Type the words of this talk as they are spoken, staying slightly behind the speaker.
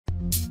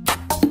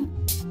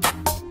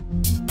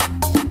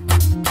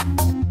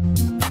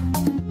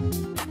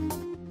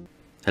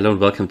Hello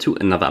and welcome to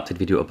another update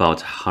video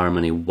about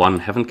Harmony One.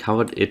 Haven't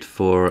covered it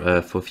for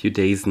a few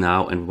days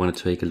now, and we want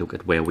to take a look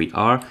at where we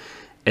are.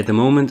 At the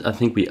moment, I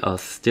think we are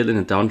still in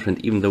a downtrend,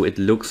 even though it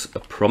looks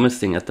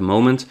promising at the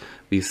moment.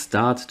 We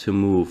start to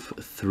move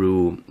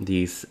through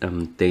these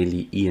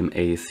daily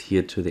EMAs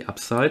here to the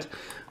upside.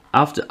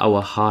 After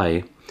our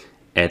high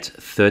at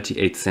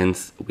 38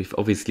 cents, we've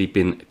obviously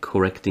been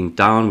correcting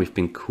down, we've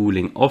been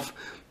cooling off.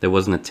 There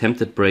was an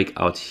attempted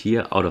breakout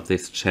here out of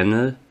this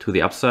channel to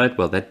the upside.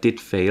 Well, that did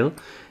fail.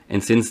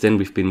 And since then,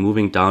 we've been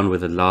moving down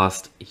with the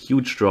last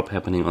huge drop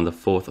happening on the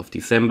 4th of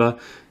December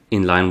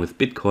in line with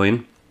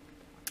Bitcoin.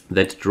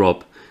 That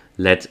drop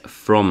led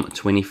from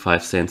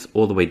 25 cents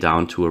all the way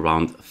down to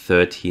around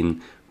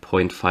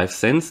 13.5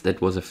 cents.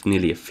 That was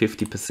nearly a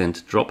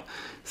 50% drop.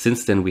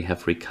 Since then, we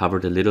have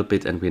recovered a little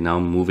bit and we're now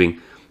moving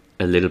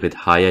a little bit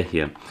higher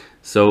here.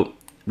 So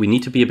we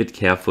need to be a bit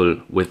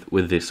careful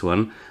with this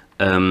one.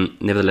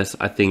 Nevertheless,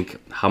 I think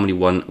Harmony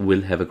One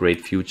will have a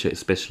great future,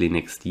 especially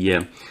next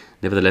year.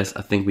 Nevertheless,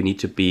 I think we need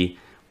to be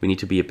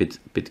a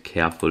bit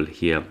careful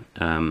here,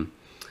 and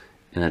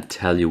I'll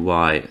tell you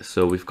why.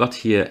 So we've had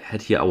here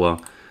our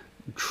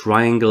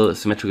triangle,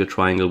 symmetrical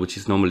triangle, which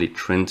is normally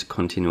trend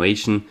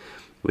continuation.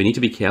 We need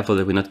to be careful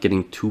that we're not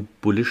getting too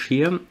bullish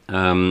here,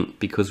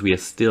 because we are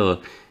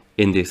still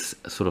in this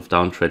sort of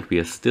downtrend. We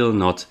are still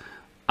not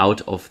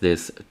out of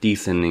this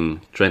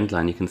descending trend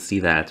line. You can see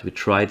that we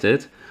tried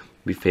it.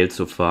 We failed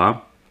so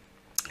far.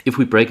 If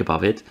we break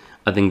above it,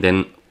 I think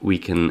then we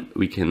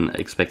can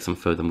expect some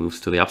further moves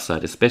to the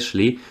upside,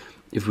 especially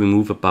if we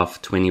move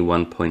above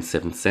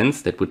 21.7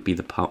 cents. That would be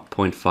the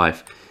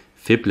 0.5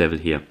 fib level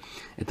here.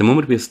 At the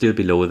moment, we're still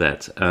below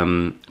that.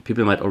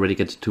 People might already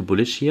get too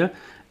bullish here.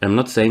 And I'm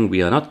not saying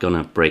we are not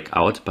gonna break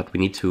out, but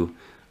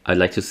I'd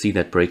like to see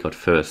that breakout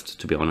first,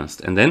 to be honest.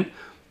 And then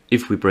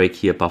if we break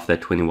here above that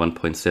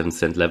 21.7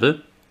 cent level,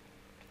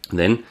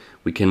 then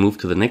we can move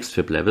to the next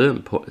fib level,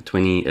 the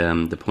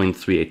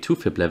 0.382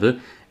 fib level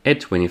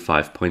at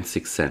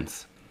 25.6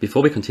 cents.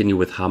 Before we continue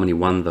with Harmony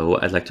One though,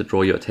 I'd like to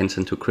draw your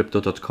attention to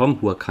Crypto.com,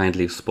 who are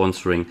kindly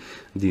sponsoring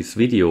this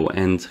video.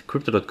 And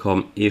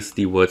Crypto.com is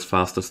the world's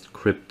fastest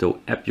crypto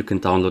app. You can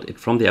download it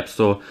from the App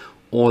Store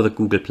or the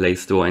Google Play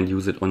Store and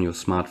use it on your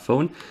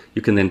smartphone.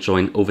 You can then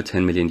join over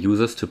 10 million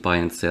users to buy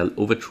and sell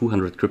over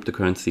 200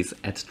 cryptocurrencies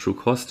at true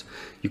cost.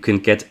 You can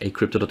get a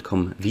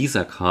Crypto.com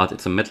Visa card.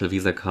 It's a metal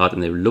Visa card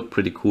and they look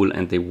pretty cool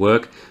and they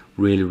work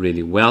really,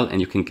 really well.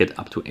 And you can get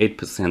up to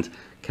 8%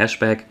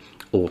 cashback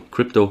or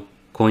crypto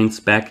coins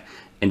back.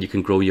 And you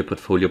can grow your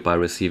portfolio by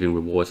receiving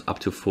rewards up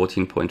to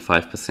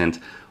 14.5%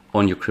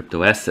 on your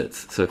crypto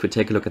assets. So if we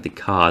take a look at the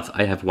cards,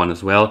 I have one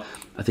as well.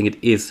 I think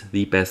it is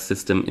the best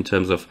system in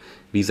terms of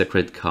Visa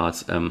credit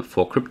cards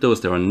for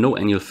cryptos. There are no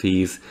annual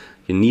fees.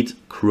 You need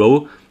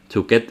Crow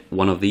to get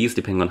one of these,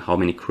 depending on how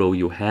many Crow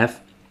you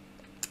have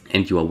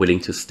and you are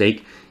willing to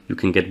stake. You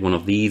can get one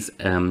of these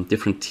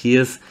different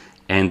tiers,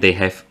 and they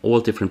have all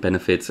different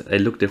benefits. They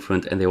look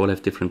different and they all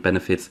have different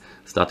benefits,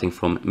 starting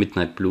from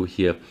Midnight Blue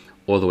here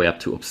all the way up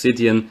to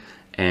Obsidian.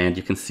 And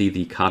you can see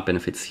the card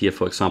benefits here.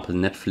 For example,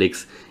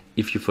 Netflix.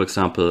 If you, for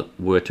example,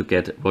 were to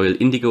get Royal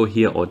Indigo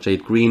here or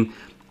Jade Green,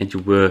 and you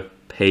were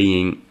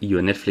paying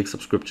your Netflix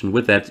subscription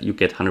with that, you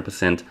get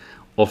 100%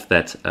 of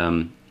that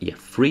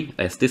free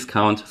as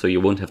discount. So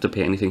you won't have to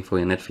pay anything for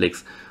your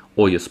Netflix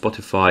or your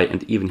Spotify.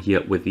 And even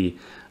here with the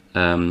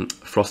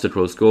Frosted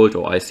Rose Gold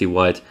or Icy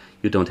White,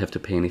 you don't have to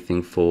pay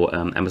anything for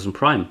Amazon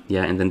Prime.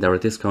 Yeah, and then there are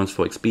discounts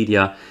for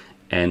Expedia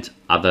and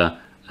other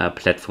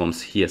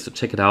platforms here. So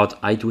check it out.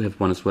 I do have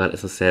one as well,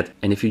 as I said.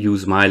 And if you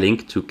use my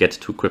link to get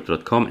to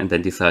Crypto.com and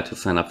then decide to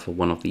sign up for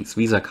one of these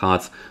Visa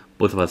cards,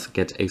 both of us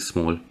get a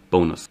small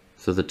bonus.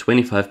 So the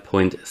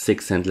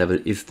 25.6 cent level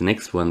is the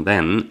next one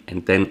then.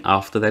 And then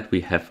after that,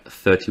 we have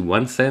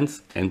 31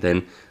 cents and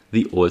then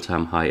the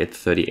all-time high at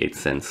 38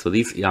 cents. So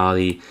these are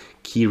the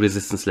key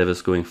resistance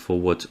levels going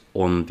forward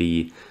on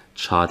the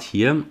chart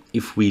here.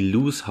 If we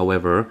lose,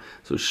 however,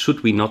 so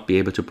should we not be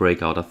able to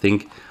break out, I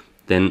think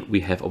then we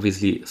have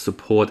obviously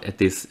support at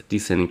this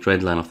descending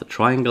trend line of the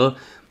triangle,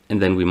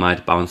 and then we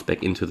might bounce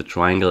back into the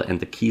triangle, and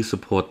the key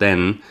support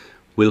then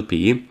will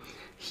be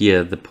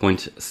here, the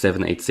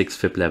 0.786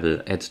 fib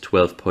level at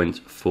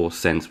 12.4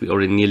 cents. We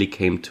already nearly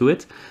came to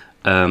it.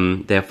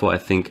 Therefore, I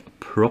think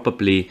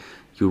probably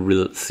you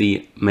will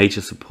see major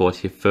support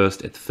here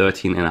first at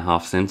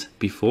 13.5 cents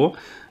before,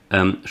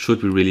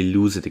 should we really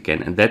lose it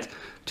again. And that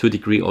to a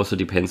degree also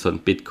depends on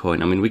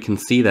Bitcoin. I mean, we can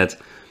see that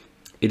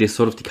it is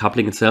sort of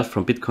decoupling itself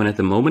from Bitcoin at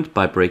the moment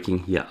by breaking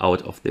here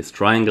out of this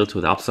triangle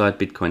to the upside.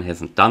 Bitcoin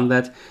hasn't done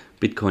that.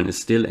 Bitcoin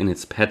is still in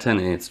its pattern,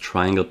 in its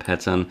triangle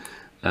pattern.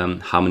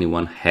 Harmony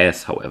One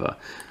has, however.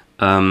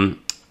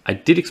 I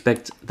did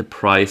expect the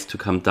price to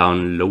come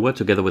down lower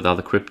together with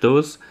other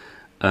cryptos.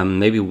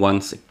 Maybe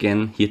once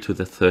again here to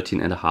the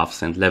 13.5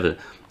 cent level.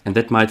 And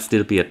that might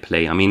still be at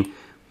play. I mean,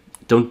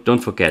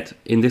 don't forget,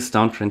 in this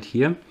downtrend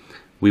here,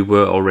 we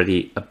were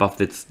already above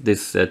this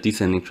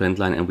descending trend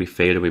line and we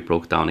failed and we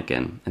broke down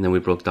again. And then we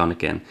broke down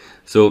again.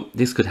 So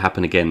this could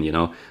happen again, you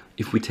know.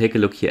 If we take a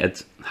look here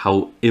at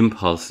how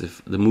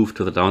impulsive the move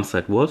to the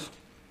downside was,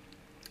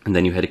 and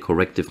then you had a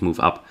corrective move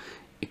up,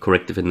 a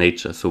corrective in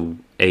nature, so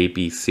A,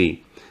 B,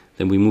 C.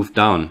 Then we move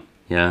down,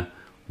 yeah,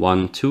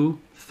 1, 2,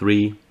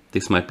 3,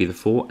 this might be the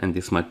 4, and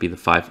this might be the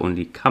 5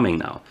 only coming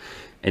now.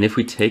 And if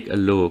we take a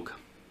look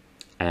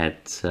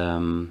at,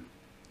 there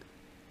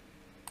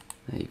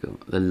you go,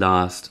 the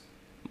last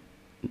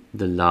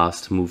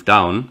move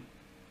down,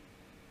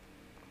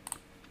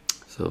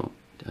 so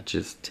I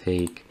just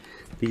take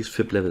these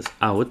fib levels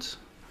out.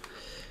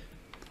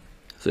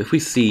 So if we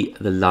see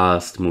the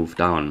last move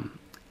down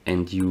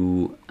and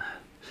you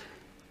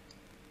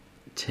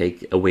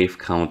take a wave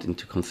count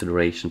into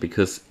consideration,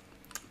 because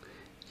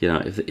you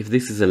know, if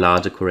this is a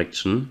larger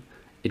correction,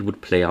 it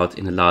would play out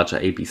in a larger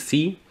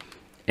ABC,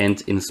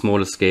 and in a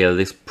smaller scale,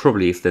 this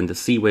probably is then the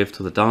C wave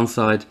to the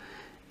downside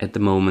at the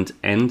moment.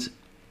 And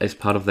as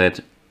part of that,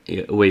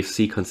 wave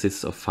C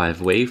consists of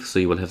 5 waves, so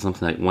you will have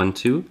something like 1,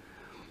 2,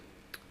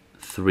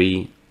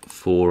 3,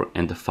 4,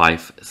 and a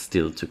 5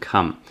 still to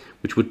come,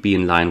 which would be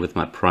in line with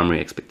my primary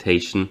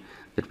expectation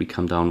that we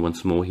come down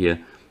once more here,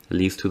 at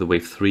least to the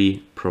wave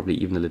 3, probably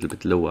even a little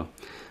bit lower.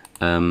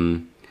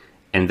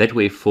 And that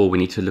wave 4, we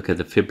need to look at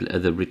the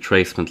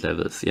retracement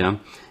levels, yeah.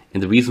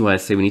 And the reason why I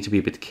say we need to be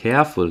a bit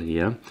careful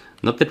here,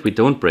 not that we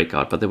don't break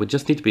out, but that we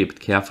just need to be a bit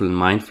careful and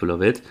mindful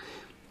of it,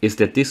 is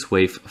that this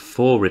wave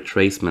 4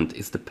 retracement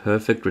is the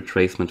perfect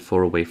retracement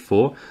for a wave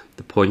 4,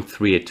 the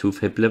 0.382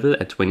 fib level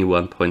at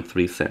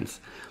 21.3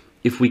 cents.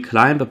 If we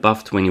climb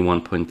above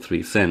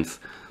 21.3 cents,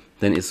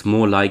 then it's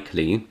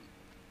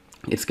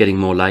getting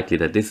more likely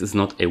that this is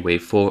not a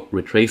wave 4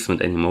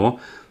 retracement anymore.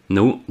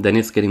 No, then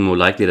it's getting more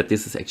likely that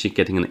this is actually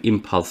getting an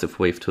impulsive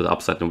wave to the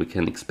upside, and we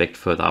can expect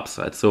further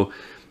upside. So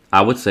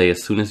I would say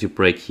as soon as you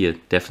break here,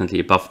 definitely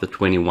above the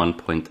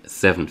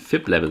 21.7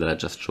 fib level that I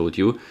just showed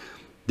you,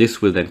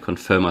 this will then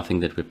confirm, I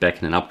think, that we're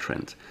back in an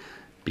uptrend,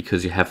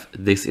 because you have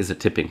this is a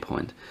tipping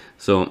point.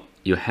 So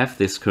you have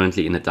this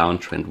currently in a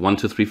downtrend, 1,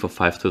 2, 3, 4,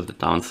 5 to the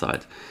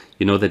downside.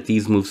 You know that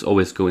these moves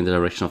always go in the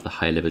direction of the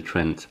high level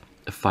trend,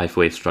 a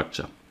 5-wave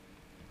structure.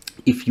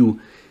 If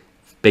you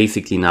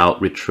basically now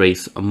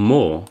retrace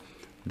more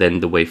than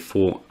the wave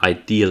 4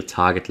 ideal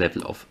target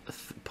level of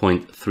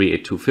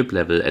 0.382 fib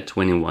level at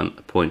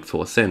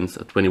 21.4 cents,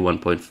 or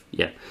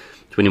 21.3,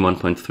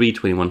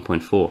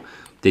 21.4,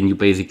 then you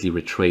basically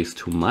retrace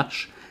too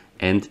much,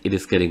 and it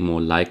is getting more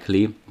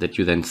likely that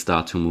you then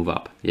start to move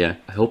up. Yeah,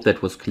 I hope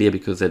that was clear,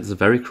 because that's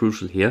very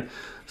crucial here.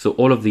 So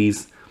all of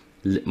these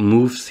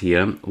moves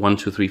here, 1,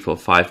 2, 3, 4,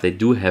 5, they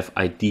do have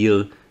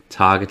ideal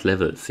target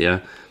levels. Yeah,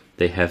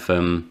 this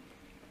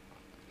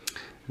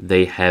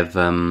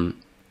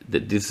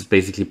is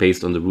basically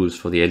based on the rules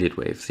for the Elliott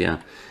waves. Yeah,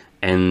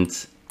 and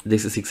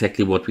this is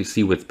exactly what we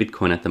see with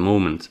Bitcoin at the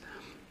moment.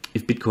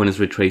 If Bitcoin is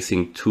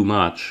retracing too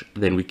much,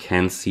 then we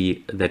can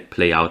see that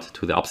play out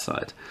to the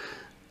upside.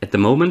 At the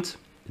moment,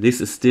 this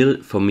is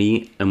still, for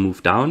me, a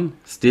move down,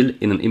 still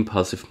in an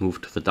impulsive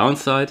move to the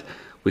downside.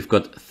 We've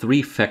got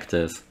 3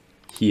 factors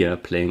here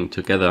playing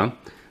together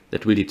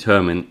that will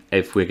determine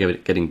if we're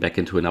getting back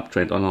into an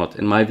uptrend or not.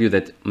 In my view,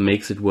 that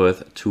makes it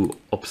worth to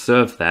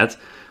observe that.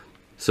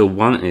 So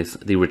one is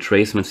the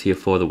retracements here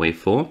for the wave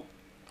 4.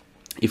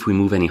 If we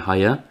move any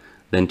higher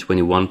than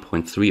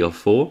 21.3 or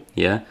 4,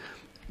 yeah,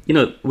 you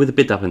know, with a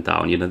bit up and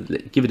down, you know,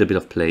 give it a bit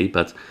of play,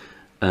 but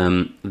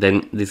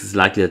then this is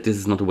likely that this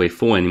is not a wave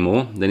 4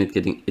 anymore. Then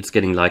it's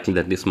getting likely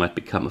that this might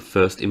become a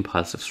first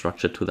impulsive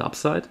structure to the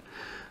upside.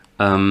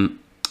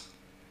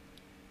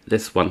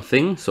 That's one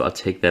thing, so I'll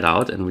take that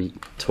out and we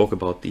talk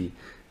about the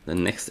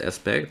next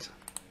aspect.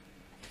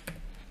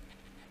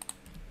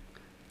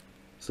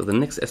 So the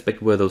next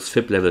aspect were those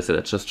fib levels that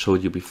I just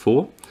showed you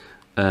before.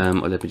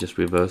 Or let me just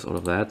reverse all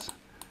of that.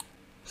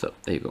 So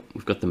there you go,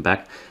 we've got them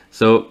back.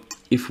 So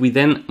if we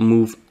then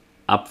move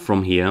up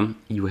from here,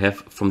 you have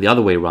from the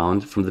other way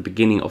around, from the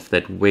beginning of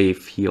that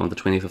wave here on the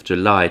 20th of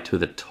July to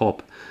the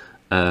top,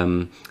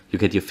 you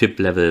get your fib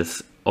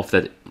levels of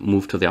that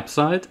move to the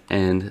upside,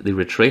 and the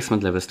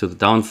retracement levels to the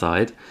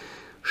downside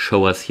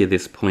show us here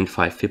this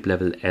 0.5 fib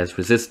level as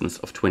resistance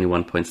of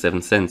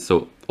 21.7 cents.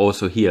 So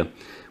also here,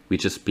 we're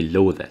just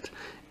below that.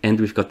 And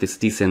we've got this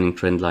descending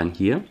trend line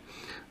here.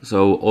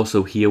 So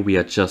also here we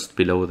are just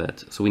below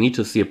that. So we need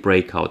to see a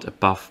breakout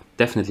above,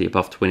 definitely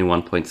above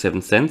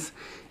 21.7 cents.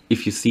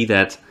 If you see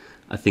that,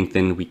 I think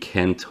then we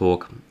can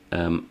talk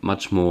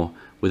much more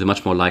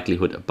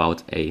likelihood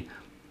about a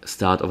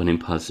start of an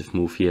impulsive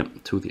move here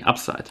to the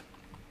upside.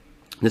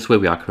 That's where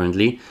we are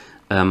currently.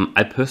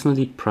 I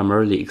personally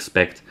primarily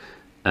expect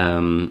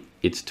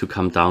it to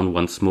come down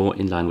once more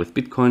in line with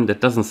Bitcoin. That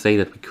doesn't say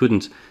that we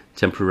couldn't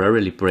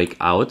temporarily break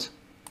out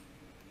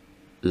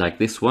like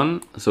this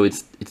one. So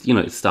it's you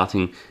know, it's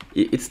starting.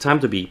 It's time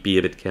to be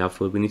a bit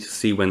careful. We need to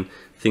see when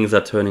things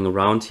are turning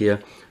around here.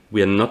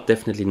 We are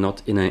definitely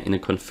not in a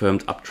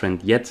confirmed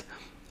uptrend yet.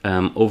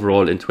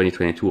 Overall in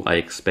 2022, I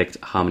expect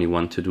Harmony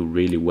 1 to do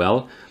really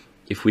well.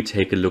 If we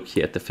take a look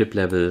here at the fib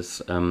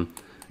levels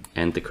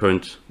and the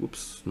current,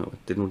 whoops, no, I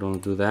didn't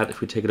want to do that.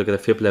 If we take a look at the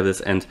fib levels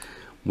and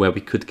where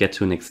we could get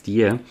to next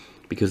year,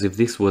 because if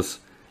this was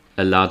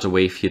a larger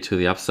wave here to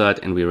the upside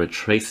and we're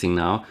retracing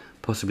now,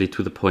 possibly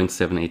to the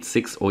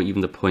 0.786 or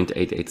even the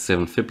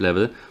 0.887 fib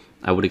level,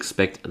 I would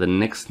expect the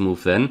next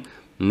move then,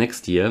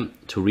 next year,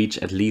 to reach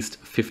at least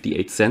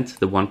 58 cents,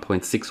 the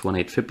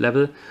 1.618 fib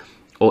level,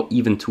 or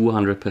even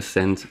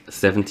 200%,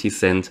 70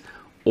 cents,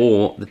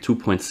 or the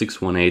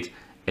 2.618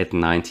 at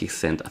 90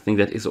 cents. I think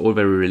that is all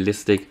very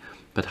realistic,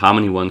 but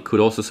Harmony One could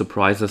also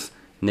surprise us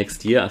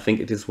next year. I think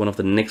it is one of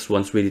the next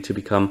ones really to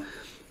become,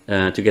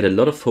 to get a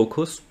lot of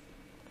focus,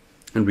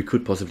 and we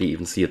could possibly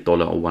even see $1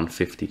 or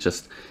 150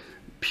 just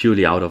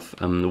purely out of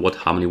what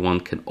Harmony One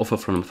can offer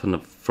from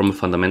a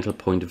fundamental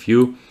point of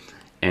view,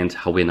 and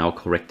how we're now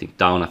correcting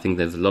down. I think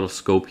there's a lot of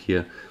scope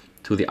here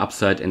to the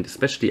upside, and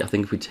especially I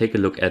think if we take a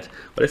look at,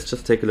 well, let's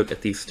just take a look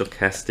at the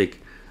stochastic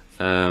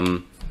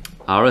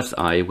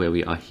RSI where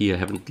we are here. I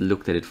haven't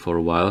looked at it for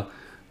a while,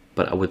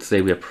 but I would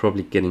say we are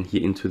probably getting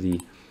here into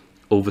the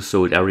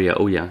oversold area.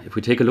 Oh yeah, if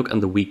we take a look on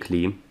the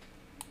weekly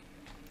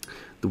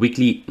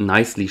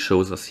nicely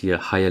shows us here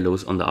higher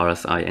lows on the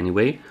RSI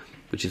anyway,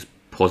 which is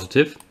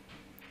positive.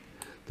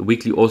 The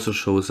weekly also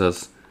shows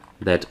us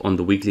that on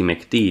the weekly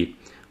MACD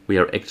we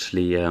are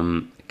actually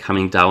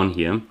coming down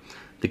here.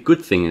 The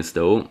good thing is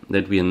though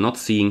that we are not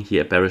seeing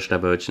here a bearish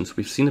divergence.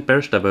 We've seen a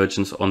bearish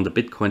divergence on the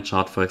Bitcoin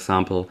chart, for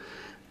example,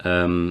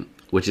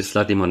 which is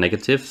slightly more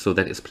negative, so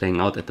that is playing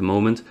out at the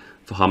moment.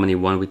 For Harmony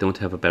One we don't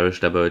have a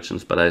bearish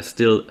divergence, but I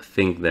still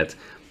think that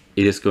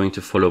it is going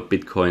to follow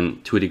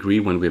Bitcoin to a degree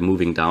when we're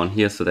moving down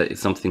here, so that is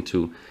something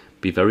to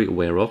be very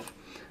aware of.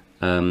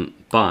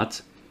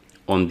 But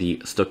on the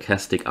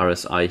stochastic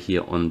RSI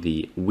here on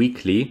the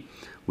weekly,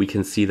 we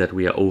can see that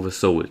we are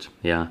oversold,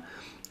 yeah.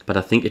 But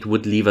I think it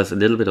would leave us a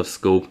little bit of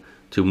scope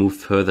to move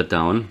further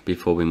down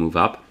before we move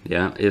up,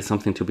 yeah. It is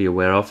something to be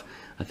aware of.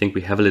 I think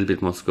we have a little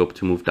bit more scope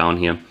to move down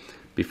here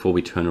before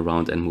we turn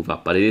around and move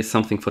up. But it is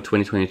something for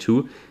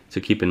 2022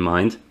 to keep in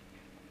mind.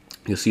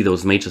 You see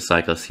those major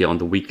cycles here on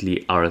the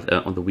weekly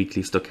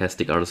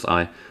stochastic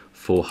RSI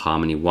for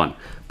Harmony One.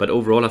 But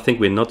overall, I think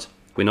we're not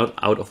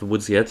out of the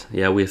woods yet.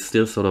 Yeah, we're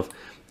still sort of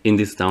in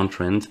this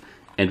downtrend,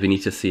 and we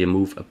need to see a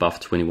move above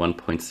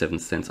 21.7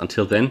 cents.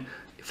 Until then,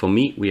 for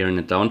me, we are in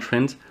a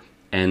downtrend,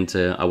 and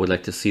I would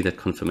like to see that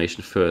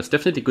confirmation first.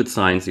 Definitely good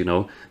signs, you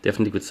know,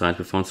 definitely good signs.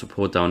 We found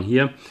support down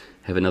here,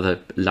 have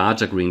another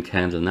larger green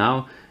candle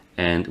now,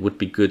 and it would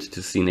be good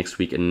to see next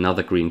week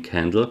another green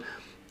candle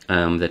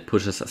that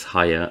pushes us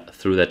higher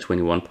through that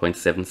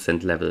 21.7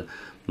 cent level.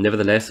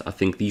 Nevertheless, I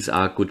think these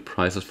are good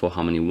prices for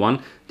Harmony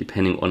One,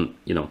 depending on,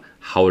 you know,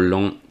 how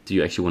long do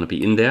you actually want to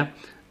be in there.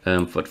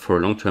 But for a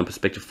long-term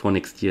perspective for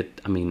next year,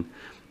 I mean,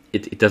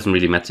 it doesn't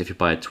really matter if you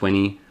buy at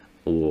 20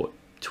 or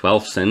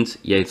 12 cents.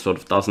 Yeah, it sort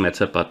of doesn't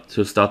matter, but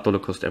to start dollar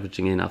cost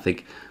averaging in, I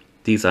think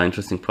these are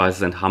interesting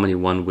prices, and Harmony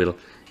One will,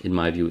 in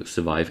my view,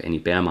 survive any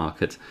bear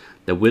market.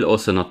 There will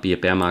also not be a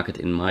bear market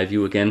in my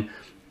view again.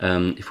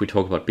 If we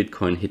talk about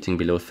Bitcoin hitting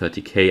below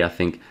 30K, I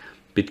think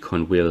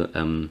Bitcoin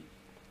will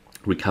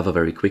recover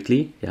very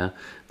quickly. Yeah,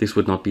 this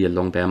would not be a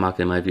long bear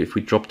market in my view. If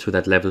we drop to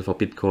that level for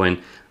Bitcoin,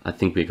 I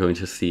think we're going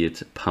to see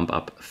it pump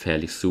up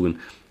fairly soon,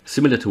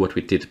 similar to what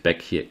we did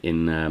back here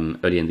in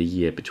early in the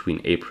year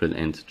between April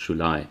and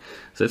July.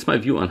 So that's my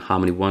view on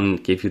Harmony One.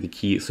 Gave you the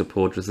key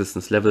support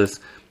resistance levels,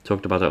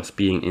 talked about us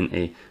being in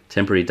a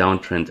temporary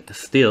downtrend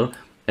still,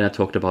 and I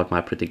talked about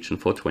my prediction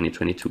for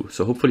 2022.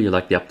 So hopefully you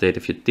liked the update.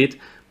 If you did,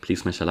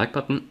 please smash the like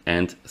button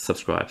and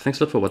subscribe. Thanks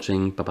a lot for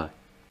watching. Bye bye.